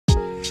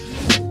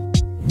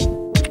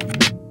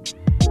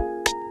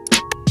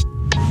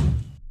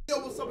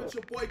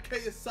your boy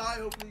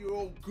KSI. Hopefully you're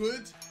all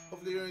good.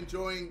 Hopefully you're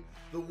enjoying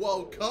the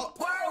World Cup.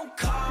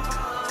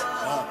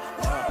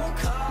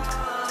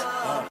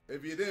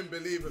 If you didn't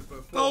believe it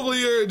before, hopefully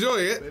you're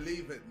enjoying it.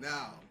 Believe it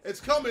now. It's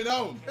coming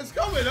home. It's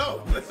coming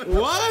home.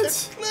 What?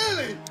 It's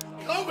clearly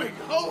coming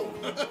home.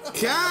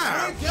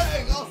 Cap. We're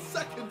getting our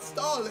second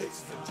star,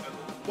 ladies and gentlemen.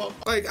 Well,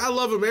 like, I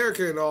love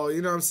America and all,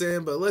 you know what I'm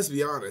saying? But let's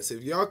be honest.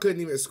 If y'all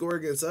couldn't even score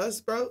against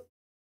us, bro,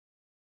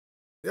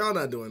 y'all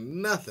not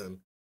doing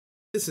nothing.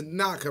 It's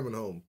not coming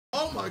home.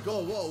 oh my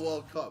God, what a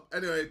World Cup.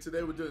 Anyway,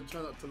 today we're doing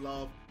Try Not to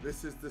Laugh.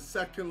 This is the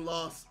second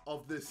last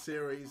of this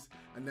series,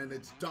 and then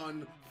it's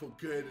done for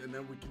good, and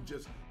then we can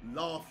just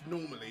laugh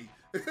normally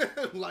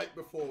like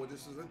before.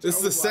 This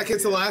is the second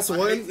to last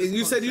one, and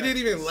you said you didn't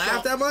even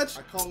laugh that much?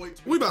 I can't wait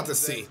to we about to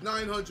see.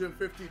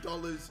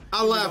 $950.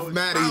 I laugh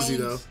mad easy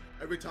though.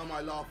 Every time I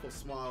laugh or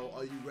smile.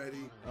 Are you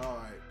ready? All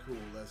right, cool.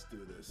 Let's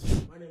do this.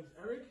 My name's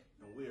Eric,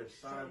 and we are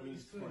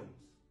Siamese twins.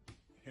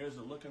 Here's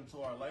a look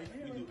into our life.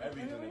 We do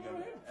everything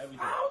together. Everything.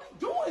 How you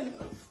doing?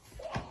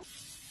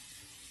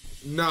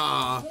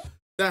 Nah,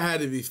 that had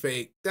to be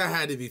fake. That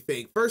had to be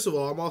fake. First of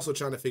all, I'm also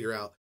trying to figure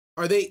out,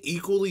 are they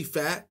equally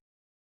fat?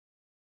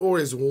 Or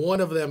is one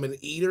of them an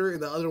eater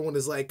and the other one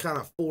is like kind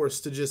of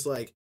forced to just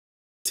like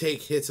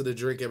take hits of the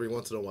drink every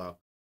once in a while?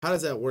 How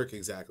does that work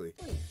exactly?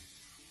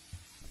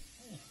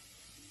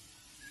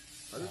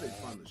 How did they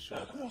find the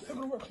shot?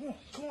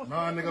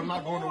 Nah, nigga, I'm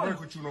not going to work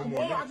with you no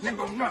more.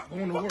 Nigga, I'm not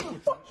going to work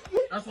with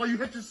you. That's why you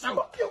hit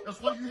yourself. That's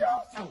why you hit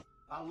yourself.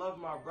 I love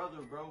my brother,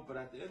 bro, but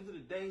at the end of the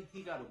day,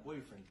 he got a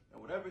boyfriend.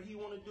 And whatever he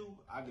want to do,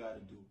 I got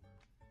to do.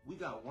 We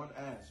got one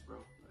ass, bro.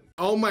 Like,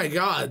 oh my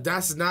God,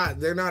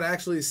 they're not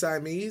actually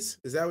Siamese?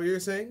 Is that what you're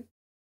saying?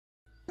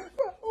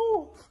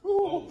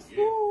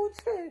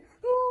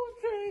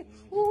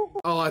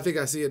 Oh, I think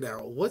I see it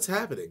now. What's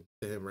happening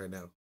to him right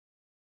now?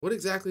 What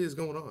exactly is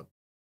going on?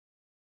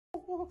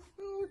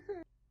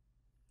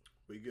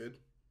 We good?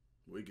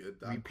 We good.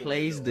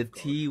 Replace the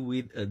T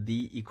with a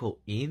D equal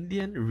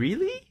Indian?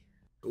 Really?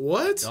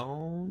 What?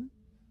 Don't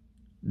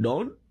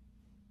tell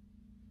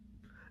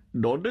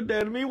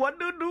me what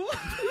to do.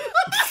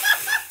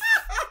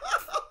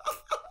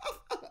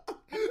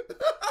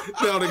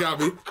 No, they got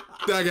me.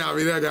 That got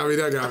me.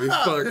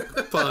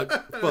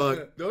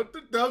 Fuck. Don't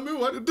tell me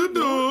what to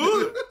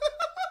do.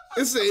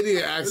 It's an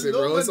Indian accent,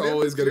 bro. It's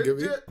always gonna get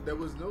me. There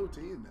was no T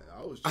in there.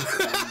 I was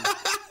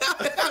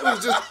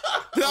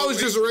that was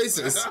just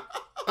racist.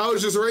 I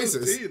was just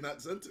racist. T in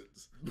that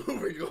sentence.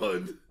 Moving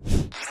on.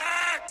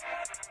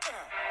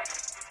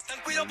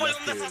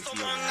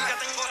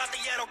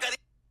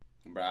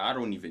 Bro, I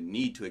don't even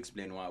need to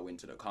explain why I went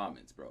to the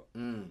comments, bro.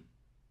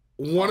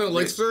 One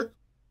elixir?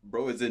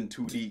 Bro, it's in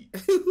 2D.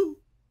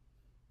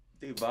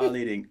 They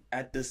violating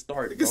at the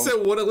start, bro. You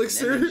said one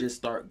elixir? And then they just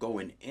start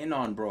going in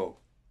on bro.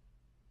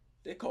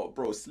 They call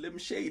bro Slim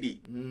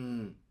Shady.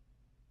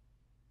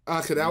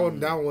 Okay, that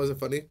one wasn't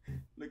funny.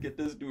 Look at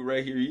this dude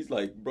right here. He's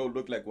like, bro,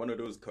 look like one of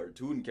those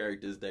cartoon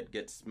characters that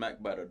get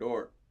smacked by the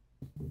door.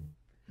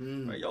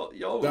 Right,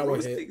 y'all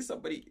roasting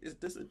somebody. Is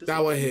this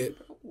that one hit.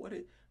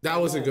 That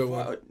was a good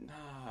one.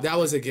 Nah, that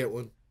was a good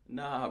one.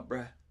 Nah,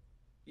 bruh.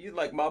 You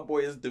like my boy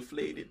is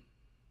deflated.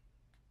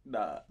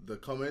 Nah. The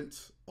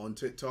comments on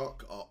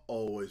TikTok are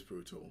always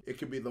brutal. It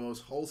could be the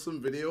most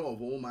wholesome video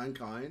of all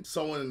mankind.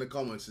 Someone in the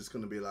comments is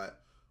going to be like,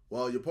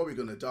 well, you're probably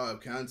going to die of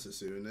cancer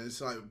soon. And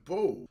it's like,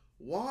 bro,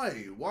 why?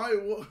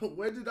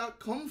 Where did that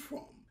come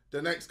from?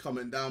 The next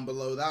comment down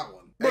below that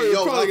one. Bro, hey,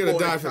 you're probably going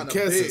to die from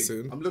cancer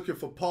soon. I'm looking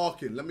for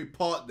parking. Let me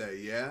park there,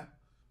 yeah?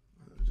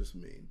 Just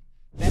mean.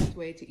 Best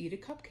way to eat a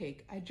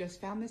cupcake. I just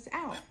found this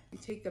out. You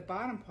take the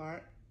bottom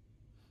part,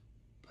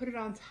 put it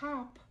on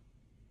top.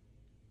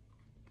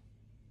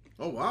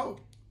 Oh, wow.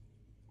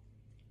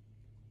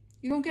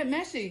 You don't get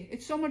messy.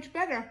 It's so much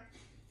better.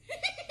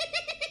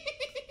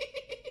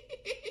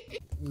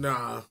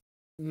 Nah.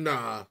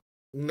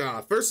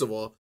 First of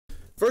all,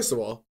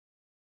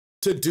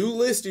 to-do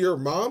list your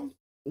mom?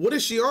 What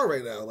is she on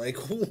right now? Like,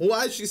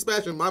 why is she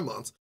smashing my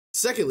mom's?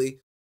 Secondly,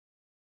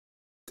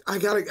 I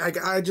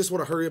just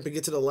want to hurry up and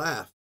get to the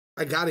laugh.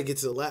 I gotta get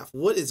to the laugh.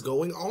 What is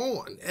going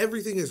on?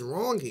 Everything is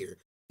wrong here.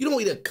 You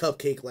don't eat a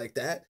cupcake like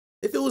that.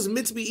 If it was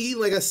meant to be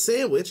eaten like a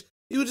sandwich,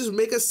 you would just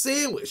make a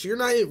sandwich. You're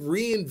not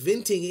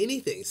reinventing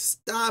anything.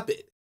 Stop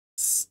it.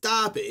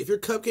 Stop it. If your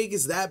cupcake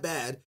is that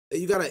bad that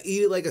you gotta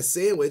eat it like a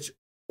sandwich,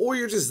 or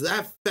you're just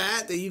that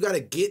fat that you gotta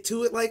get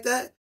to it like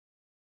that,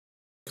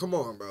 come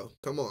on, bro.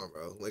 Come on,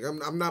 bro. Like,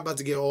 I'm not about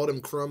to get all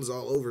them crumbs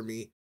all over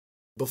me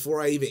before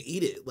I even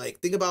eat it. Like,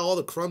 think about all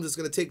the crumbs it's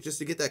gonna take just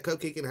to get that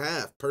cupcake in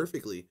half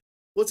perfectly.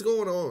 What's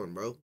going on,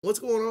 bro? What's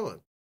going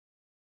on?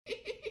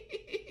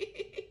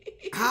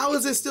 How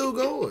is it still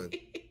going?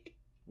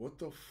 What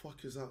the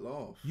fuck is that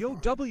laugh? Yo,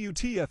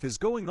 WTF is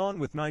going on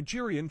with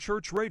Nigerian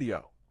church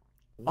radio?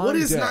 What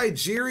is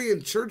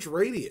Nigerian church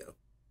radio?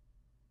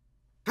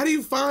 How do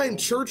you find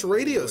church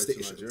radio Way to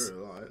stations?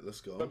 Nigeria. All right,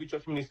 let's go.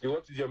 Church ministry,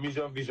 what is your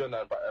mission, vision,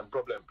 and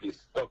problem,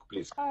 please? Talk,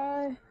 please.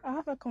 I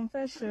have a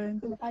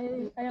confession. I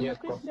am a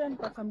Christian,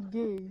 but I'm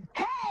gay.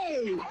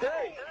 Hey!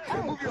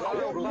 Oh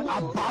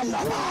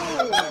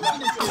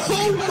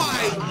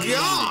my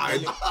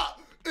God!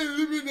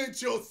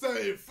 Eliminate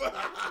yourself.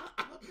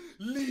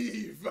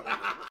 Leave.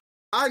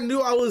 I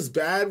knew I was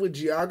bad with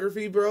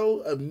geography,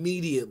 bro.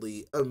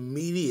 Immediately,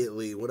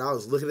 when I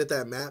was looking at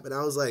that map, and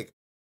I was like,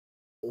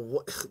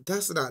 "What?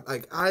 That's not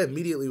like." I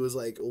immediately was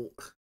like, oh,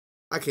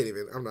 "I can't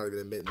even." I'm not even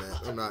admitting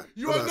that. I'm not.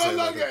 You are no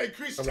longer a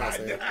Christian.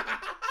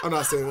 I'm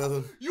not saying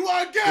nothing. You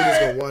are gay. We're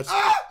just gonna watch.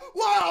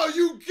 Why are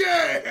you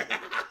gay?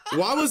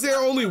 Why was there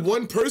only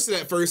one person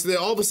at first, and then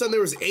all of a sudden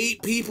there was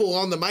 8 people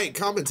on the mic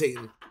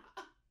commentating?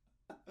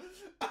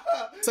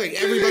 It's like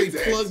everybody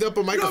plugged up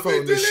a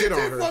microphone and shit on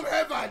her. From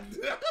heaven.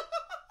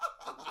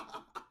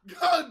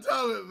 God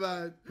damn it,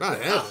 man.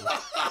 Not heaven.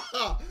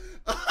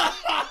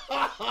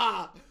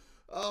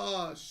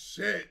 Oh,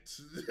 shit.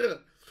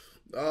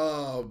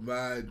 Oh,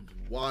 man.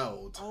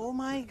 Wild. Oh,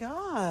 my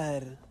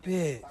God.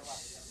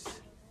 Bitch.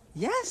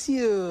 Yes,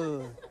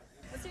 you.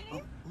 What's your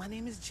name? My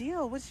name is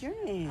Gio. What's your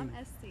name? I'm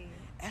Esty.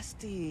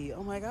 Esty.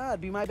 Oh, my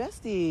God. Be my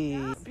bestie.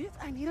 Yes. Bitch,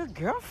 I need a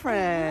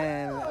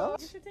girlfriend. Oh.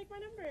 You should take my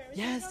number.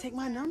 Yes, take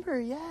my number.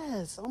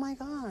 Yes. Oh, my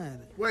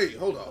God. Wait,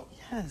 hold on.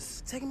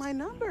 Yes. Take my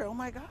number. Oh,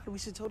 my God. We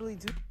should totally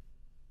do.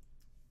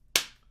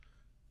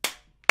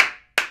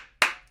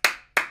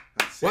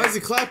 Why is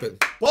he clapping?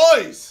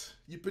 Boys,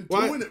 you've been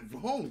doing it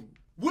wrong.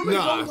 Women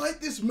don't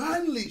like this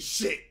manly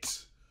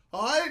shit.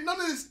 Alright?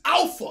 None of this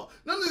alpha.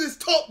 None of this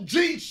top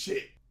G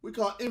shit. We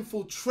gotta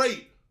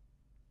infiltrate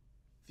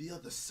the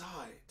other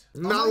side.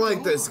 Not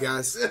like this,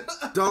 guys.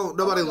 Don't,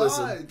 nobody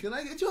listen. Can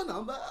I get your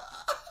number?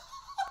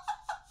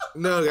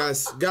 No,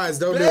 guys,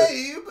 don't do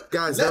Babe, it.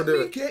 Guys, don't do it.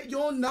 Let me get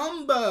your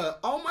number.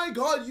 Oh my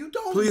God, you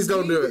don't. Please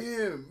don't do it.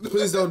 Him.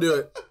 Please don't do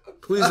it.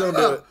 Please don't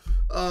do it.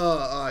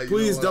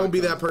 Please know don't be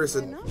that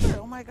person. My number.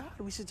 Oh my God,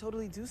 we should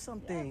totally do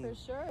something. Yeah, for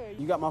sure.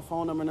 You got my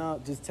phone number now.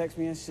 Just text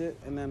me and shit,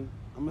 and then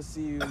I'm gonna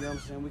see you. You know what I'm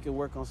saying? We can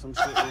work on some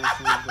shit, you know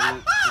what I'm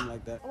saying? Something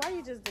like that. Why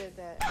you just did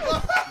that?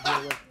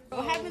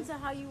 What happened to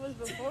how you was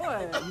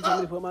before? You told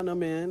me to put my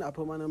number in. I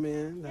put my number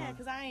in. Yeah,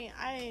 cause I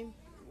ain't.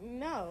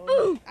 No,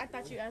 I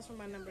thought you asked for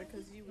my number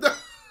because you.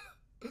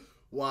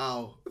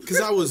 Wow. Because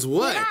I was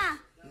what?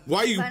 Why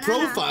are you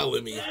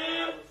profiling me?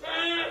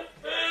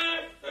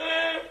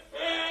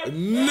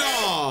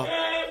 No.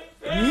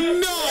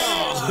 No.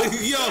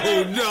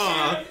 Yo,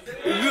 nah.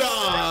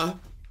 Nah.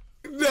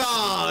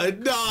 Nah.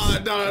 Nah.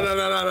 Nah.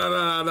 Nah.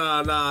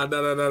 Nah. Nah.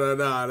 Nah.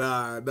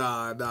 Nah. Nah.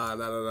 Nah.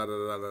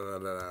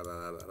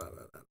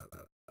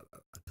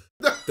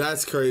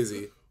 That's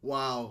crazy.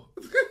 Wow.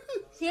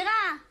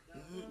 Sira,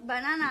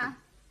 banana.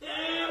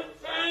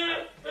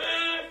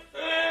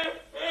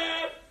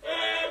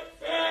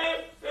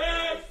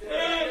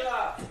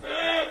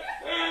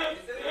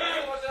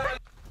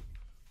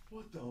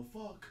 What the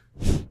fuck?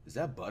 Is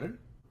that butter?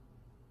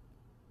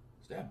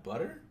 Is that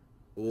butter?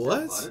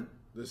 What? Is that butter?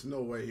 There's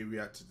no way he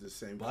reacted the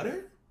same Butter? way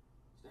Is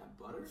that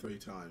butter? 3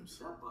 times. Is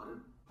that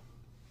butter?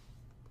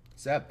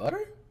 Is that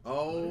butter?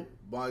 Oh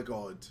my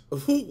God.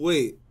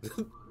 Wait.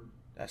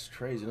 That's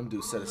crazy. Them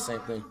dudes said the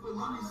same thing.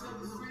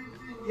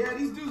 Yeah,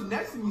 these dudes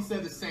next to me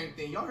said the same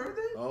thing. Y'all heard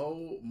that?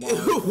 Oh my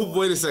God.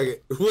 Wait a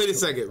second. Wait a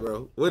second,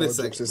 bro. Wait a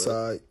second.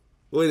 Aside,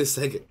 wait a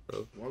second,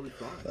 bro. Why are we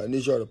crying? I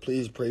need y'all to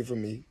please pray for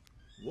me.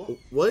 What?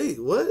 Wait,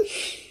 what?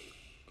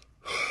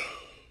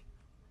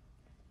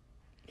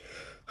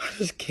 I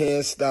just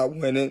can't stop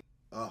winning.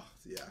 Oh,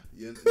 yeah.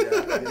 You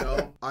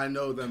know, I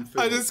know them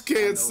feelings. I just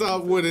can't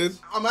stop winning.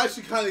 I'm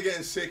actually kind of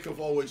getting sick of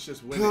always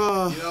just winning. You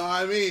know what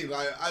I mean?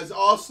 Like, as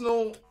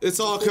Arsenal...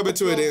 It's all coming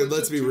to an end,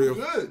 let's be real.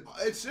 Good.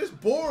 It's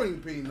just boring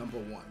being number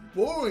 1.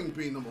 Boring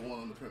being number 1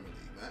 on the Premier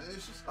League, man.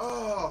 It's just...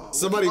 Oh.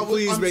 Somebody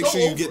please make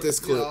sure you get this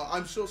clip. You know,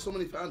 I'm sure so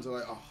many fans are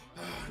like,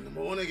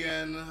 number 1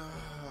 again.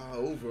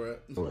 Over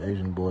it. Little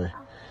Asian boy.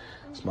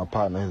 It's my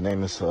partner. His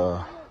name is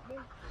So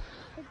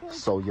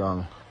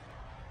Young.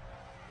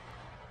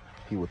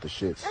 He with the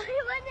shits.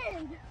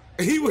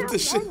 He with the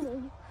shit.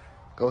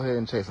 Go ahead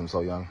and chase him, So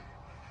Young.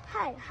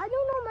 Hi, how do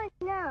you know my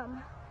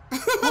name?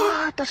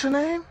 What? That's your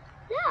name?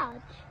 Yeah.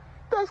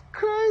 That's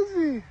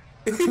crazy.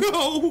 Yo. That's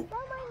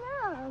my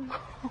name.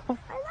 I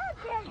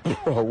love it.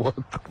 Bro, what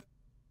the?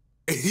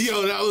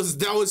 Yo,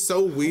 that was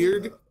so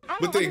weird,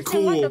 but then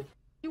cool.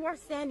 You are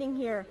standing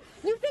here.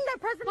 You think that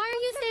president? Why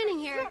are you standing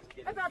here?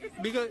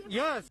 Because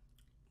yes.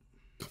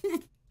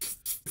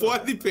 Why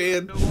the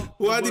pan?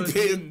 Why the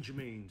pan? Minge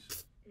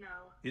means? No.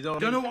 You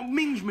don't know what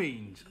minge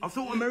means? I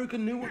thought America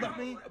knew what that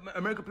means.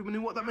 American people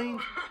knew what that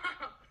means.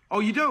 Oh,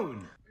 you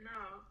don't?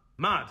 No.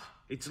 Mad.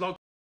 It's like.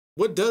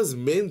 What does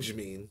minge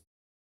mean?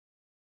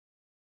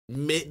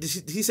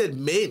 He said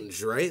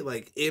minge, right?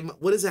 Like,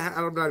 what is that?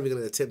 I'm not even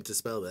gonna attempt to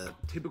spell that.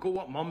 Typical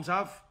what moms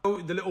have. Oh,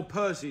 the little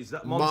purses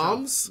that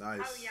moms have.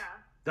 Nice. Oh yeah.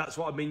 That's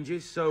what a minge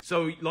is. So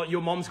like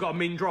your mom's got a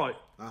minge, right?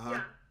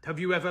 Yeah. Have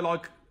you ever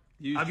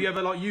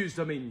used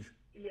a minge?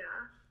 Yeah.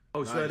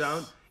 Oh, swear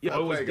down. Yeah, I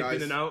always dip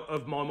in and out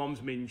of my mom's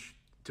minge.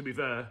 to be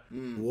fair.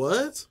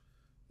 What?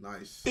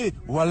 Nice. Eh,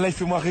 voilà, il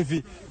fait-moi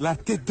rêver. La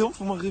tête d'homme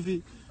fait-moi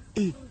rêver.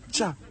 Eh,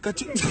 tiens, quand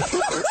tu...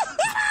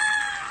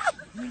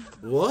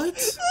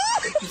 What?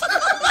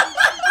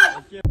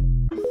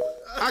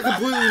 I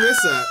completely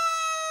missed that.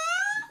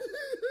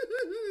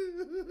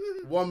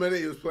 1 minute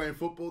he was playing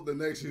football, the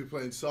next he was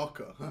playing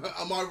soccer.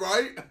 Am I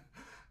right?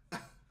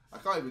 I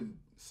can't even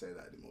say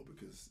that anymore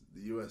because the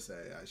USA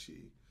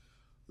actually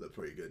look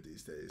pretty good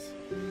these days.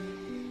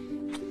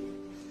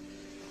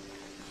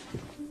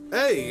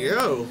 Hey,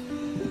 yo.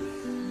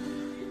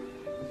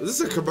 Is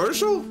this a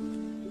commercial?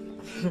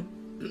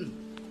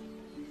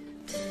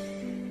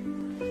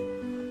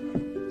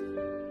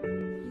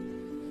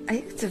 A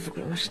jak ty w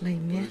ogóle masz na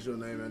imię? What's your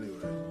name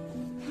anyway?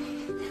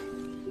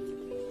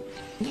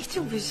 Nie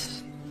chciałbyś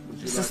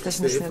Would you zostać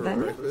like na to stay for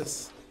śniadanie?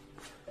 breakfast?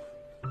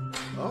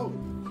 Oh,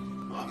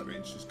 I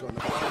mean, she's got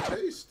a fine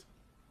taste.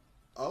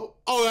 Oh.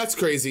 Oh, that's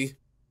crazy.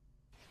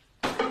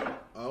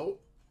 Oh.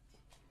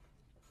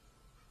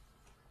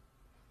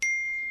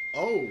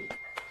 Oh.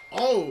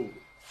 Oh.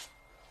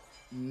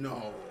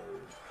 No.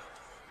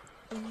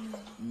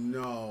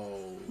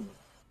 No.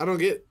 I don't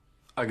get.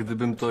 A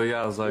gdybym to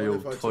ja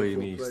zajął twoje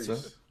miejsce?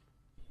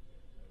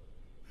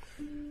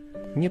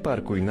 Nie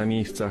parkuj na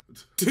miejscach.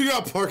 Do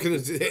not park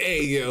in the.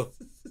 Hey, yo.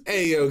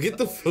 Hey, yo, get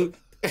the food.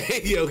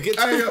 Hey, yo, get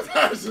the. Hey, yo,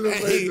 that's an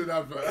amazing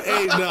effort.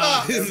 Hey,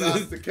 nah. If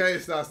that's the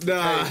case, that's the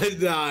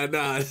case.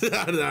 Nah.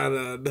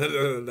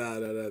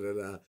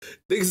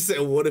 Niggas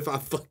said, what if I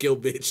fuck your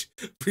bitch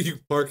for you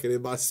parking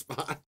in my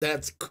spot?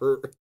 That's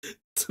crazy.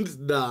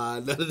 Nah,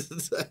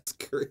 that's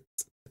crazy.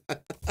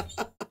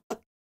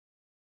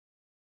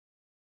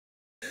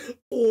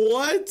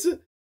 What?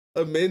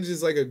 A minge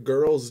is like a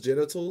girl's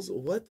genitals?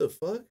 What the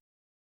fuck?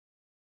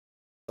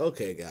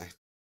 Okay, guy.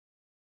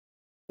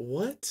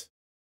 What?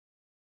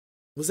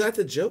 Was that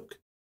the joke?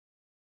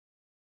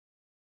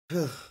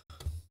 You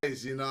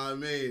know what I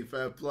mean?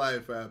 Fair play,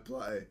 fair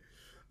play.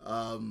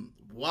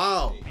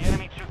 Wow. The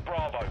enemy took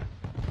Bravo.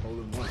 Hold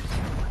in one.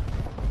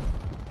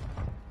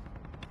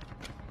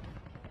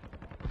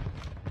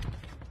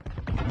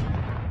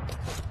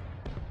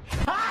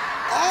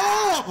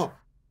 Oh!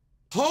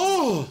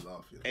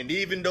 Oh! And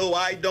even though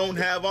I don't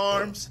have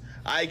arms,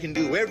 I can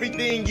do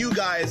everything you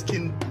guys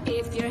can.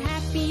 If you're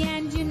happy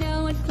and you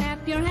know it,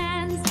 clap your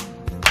hands.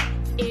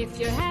 If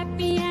you're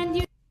happy and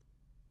you...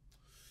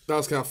 That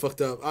was kind of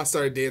fucked up. I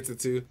started dancing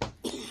too.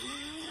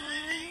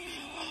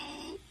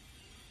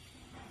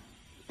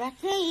 Pra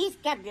que isso,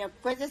 Gabriel?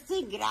 Coisa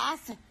sem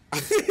graça.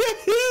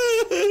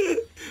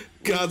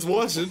 God's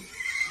watching.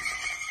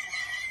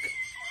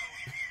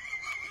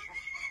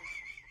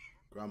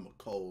 Grandma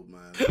cold,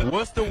 man.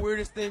 What's the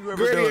weirdest thing you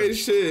ever Granny done? ain't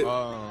shit.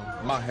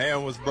 My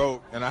hand was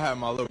broke, and I had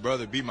my little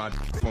brother beat my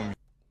for me.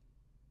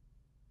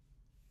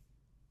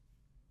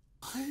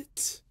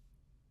 What?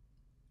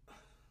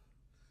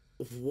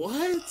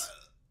 What?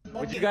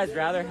 Would you guys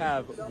rather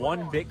have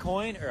one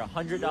Bitcoin or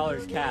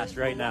 $100 cash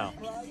right now?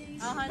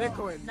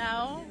 Bitcoin.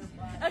 No.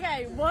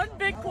 Okay, one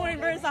Bitcoin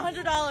versus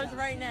 $100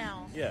 right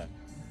now. Yeah.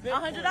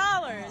 $100.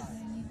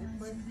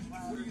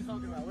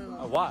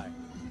 Why?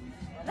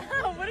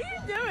 What are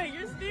you doing?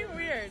 You're being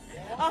weird.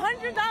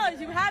 $100.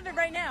 You have it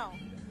right now.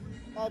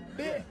 A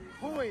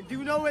Bitcoin. Do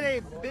you know what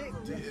a bit?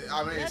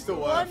 I mean, it's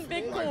still worth one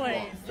Bitcoin. like, what,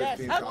 Yes.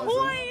 15,000? A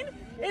coin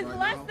is right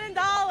less now? than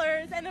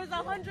dollars, and there's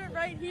 100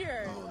 right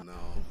here. Oh no.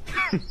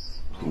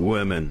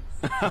 Women.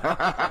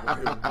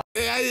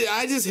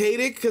 I just hate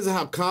it because of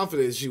how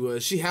confident she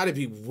was. She had to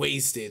be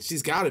wasted.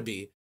 She's got to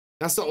be.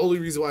 That's the only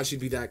reason why she'd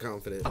be that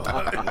confident.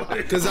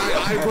 Because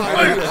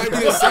I'd be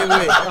the same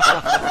way.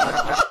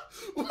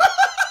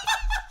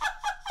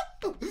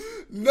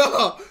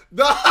 No,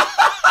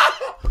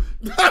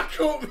 that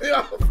caught me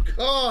off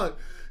guard.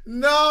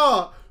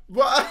 No,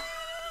 but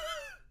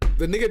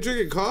the nigga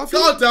drinking coffee.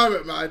 God damn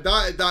it, man!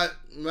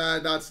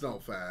 Man, that's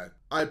not fair.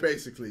 I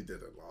basically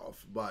didn't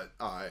laugh, but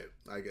I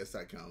guess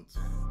that counts.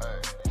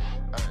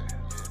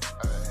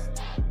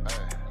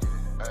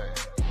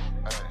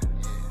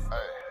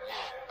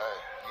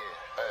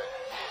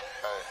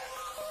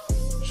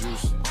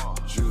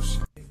 Juice.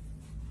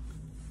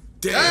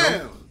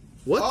 Damn.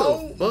 What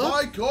the fuck? Oh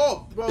my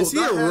god, bro! Is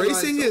he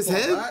erasing his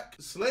head? Back.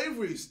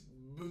 Slavery's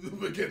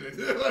beginning.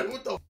 Like,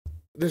 what the?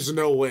 There's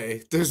no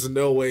way. There's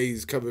no way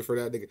he's coming for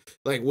that nigga.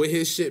 Like with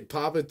his shit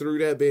popping through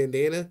that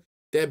bandana,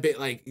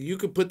 like you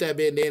could put that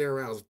bandana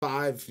around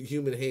 5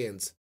 human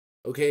hands,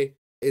 okay,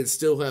 and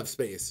still have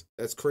space.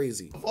 That's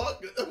crazy.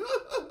 Fuck.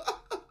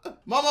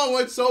 My mom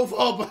went so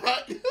far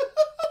back.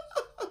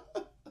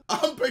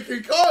 I'm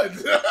picking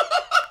cards.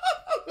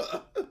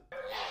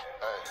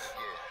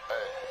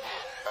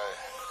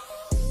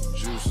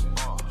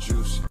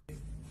 Juice.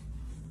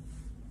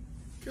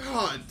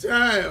 God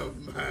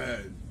damn,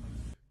 man.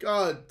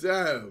 God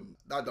damn.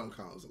 That don't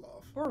count as a laugh.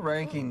 We're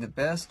ranking the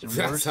best and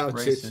That's worst how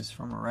races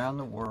from around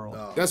the world.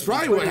 That's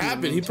probably what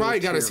happened. He probably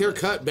got his hair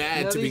cut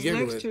bad to begin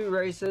these next with. 2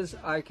 races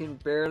I can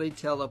barely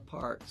tell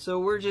apart, so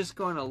we're just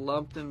going to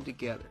lump them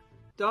together.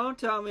 Don't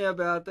tell me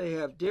about they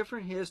have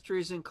different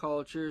histories and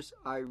cultures.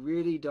 I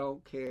really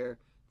don't care.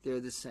 They're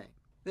the same.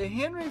 The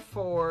Henry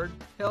Ford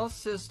Health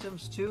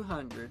Systems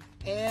 200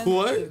 and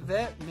What? the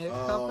Vet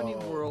Company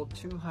World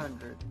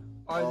 200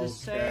 are the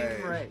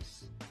same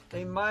race.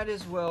 They might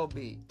as well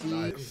be.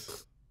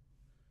 Nice.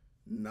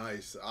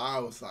 Nice. I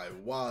was like,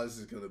 wow, this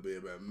is going to be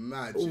a bit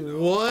mad, you know?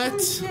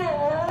 What?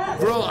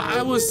 Bro,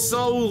 I was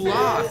so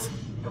lost.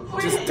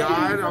 Just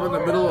died. I'm in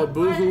the middle of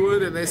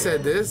Boohooing and they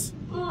said this?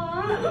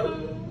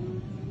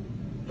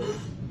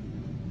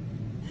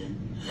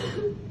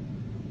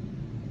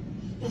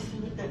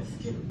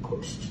 Ask you a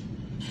question.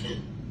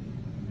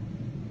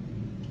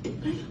 I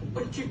don't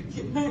want you to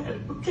get mad,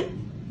 okay?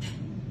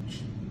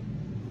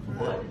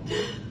 What?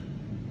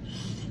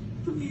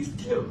 Please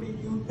tell me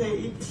you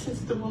paid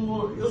since the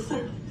memorial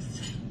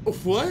service.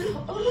 What?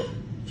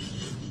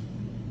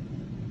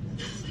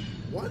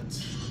 What?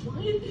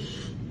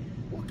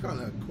 What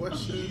kind of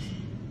questions?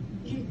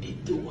 You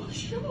need to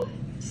wash your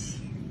hands.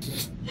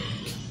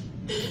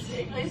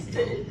 Everything I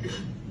said.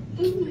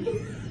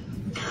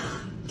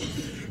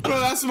 Bro,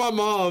 that's my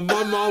mom.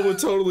 My mom would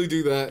totally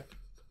do that.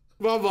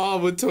 My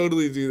mom would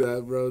totally do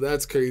that, bro.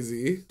 That's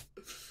crazy.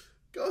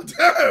 God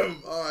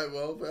damn. All right,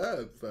 well,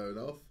 fair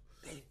enough.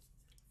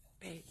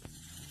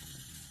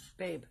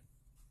 Babe.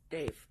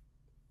 Dave.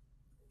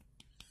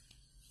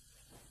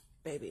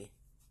 Baby.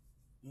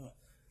 What?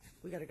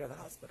 We gotta go to the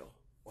hospital.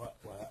 What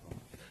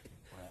happened?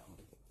 What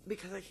happened?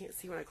 Because I can't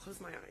see when I close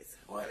my eyes.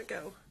 I gotta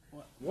go.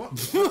 What?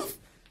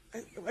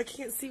 I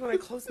can't see when I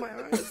close my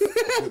eyes. You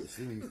can't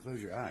see when you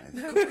close your eyes.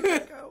 No, I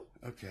gotta go.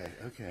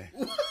 Okay.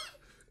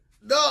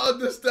 No,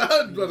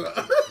 understand, brother.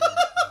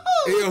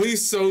 Hey, yo,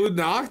 he's so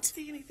knocked. I can't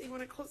see anything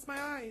when I close my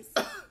eyes.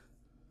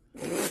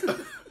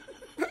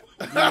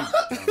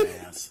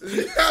 Dumbass.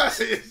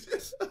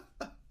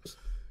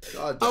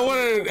 God, I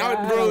wanted,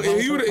 bro,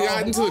 if he would have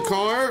gotten into the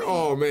car,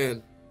 oh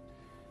man.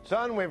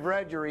 Son, we've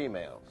read your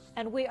emails.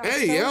 And we are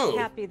so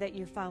happy that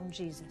you found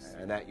Jesus.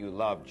 And that you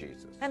love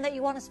Jesus. And that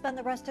you want to spend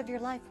the rest of your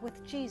life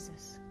with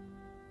Jesus.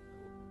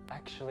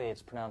 Actually,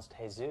 it's pronounced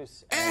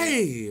Jesus.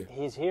 Hey!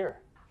 He's here.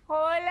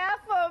 Hola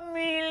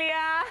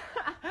familia,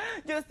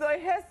 yo soy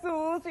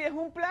Jesús y es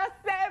un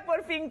placer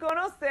por fin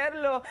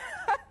conocerlo.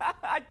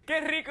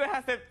 Qué rico es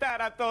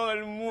aceptar a todo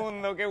el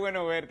mundo, qué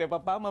bueno verte,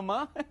 papá,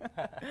 mamá.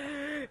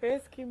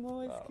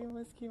 Esquimo.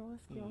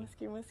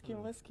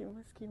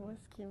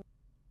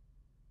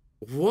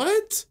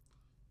 What?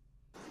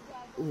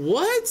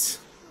 What?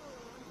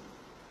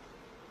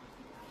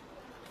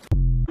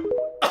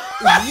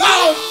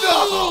 Oh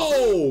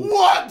no!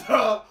 What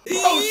the?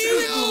 Oh, she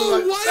was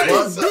moving like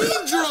what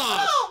a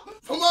drop!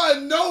 From out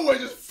of nowhere,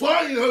 just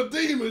fighting her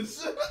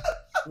demons.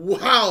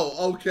 Wow.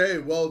 Okay.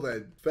 Well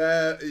then.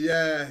 Fair.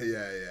 Yeah.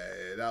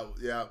 All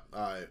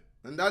right.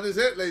 And that is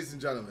it, ladies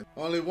and gentlemen.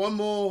 Only one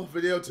more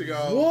video to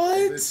go.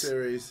 What? Of this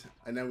series,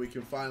 and then we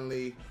can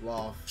finally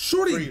laugh.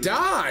 Shorty freely.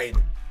 died.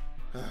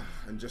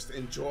 And just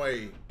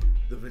enjoy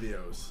the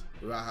videos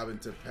without having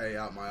to pay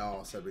out my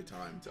arse every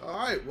time.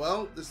 Alright,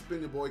 well, this has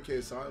been your boy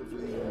KSI.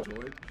 Hopefully you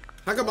enjoyed.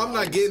 How come I'm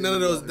not getting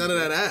none of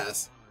that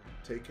ass?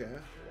 Take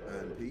care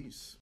and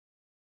peace.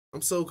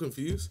 I'm so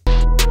confused.